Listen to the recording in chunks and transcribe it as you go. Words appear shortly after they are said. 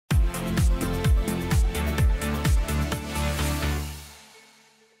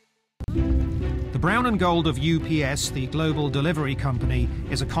brown and gold of UPS, the global delivery company,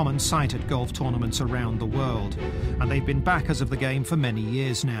 is a common sight at golf tournaments around the world, and they've been backers of the game for many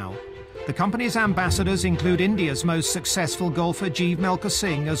years now. The company's ambassadors include India's most successful golfer Jeev Milkha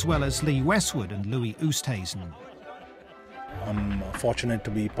Singh, as well as Lee Westwood and Louis Oosthuizen. I'm fortunate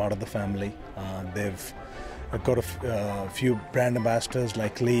to be part of the family. They've got a few brand ambassadors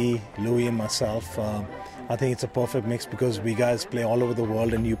like Lee, Louis and myself. I think it's a perfect mix because we guys play all over the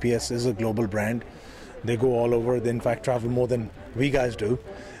world and UPS is a global brand. They go all over. They in fact travel more than we guys do.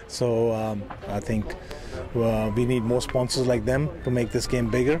 So I think we need more sponsors like them to make this game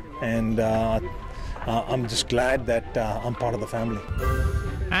bigger, and I'm just glad that I'm part of the family.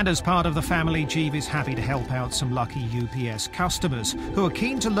 And as part of the family, Jeev is happy to help out some lucky UPS customers who are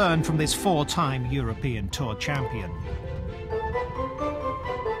keen to learn from this four-time European Tour champion.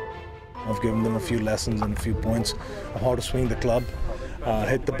 I've given them a few lessons and a few points of how to swing the club,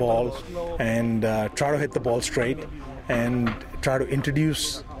 hit the ball, and try to hit the ball straight, and try to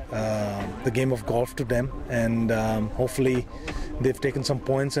introduce the game of golf to them. And hopefully they've taken some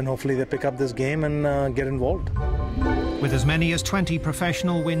points, and hopefully they pick up this game and get involved. With as many as 20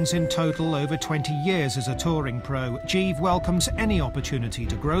 professional wins in total over 20 years as a touring pro, Jeev welcomes any opportunity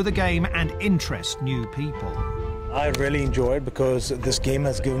to grow the game and interest new people. I really enjoy it because this game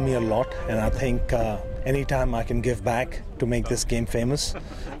has given me a lot, and I think anytime I can give back to make this game famous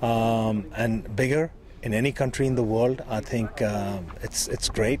and bigger in any country in the world, I think it's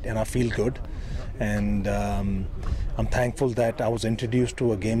great, and I feel good. And I'm thankful that I was introduced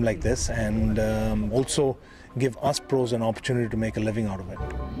to a game like this, and also give us pros an opportunity to make a living out of it.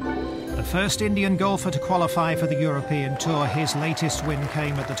 The first Indian golfer to qualify for the European Tour, his latest win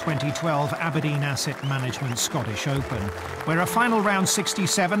came at the 2012 Aberdeen Asset Management Scottish Open, where a final round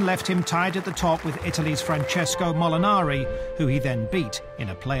 67 left him tied at the top with Italy's Francesco Molinari, who he then beat in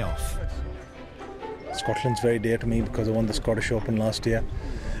a playoff. Scotland's very dear to me because I won the Scottish Open last year.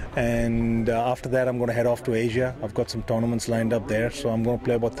 And after that, I'm going to head off to Asia. I've got some tournaments lined up there, so I'm going to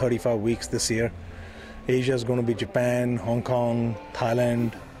play about 35 weeks this year. Asia is going to be Japan, Hong Kong,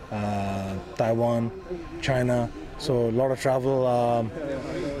 Thailand, Taiwan, China. So a lot of travel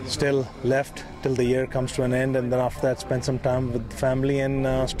still left till the year comes to an end, and then after that spend some time with the family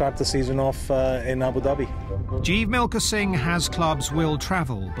and start the season off in Abu Dhabi. Jeev Milkha Singh has clubs will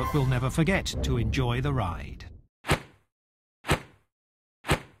travel, but will never forget to enjoy the ride.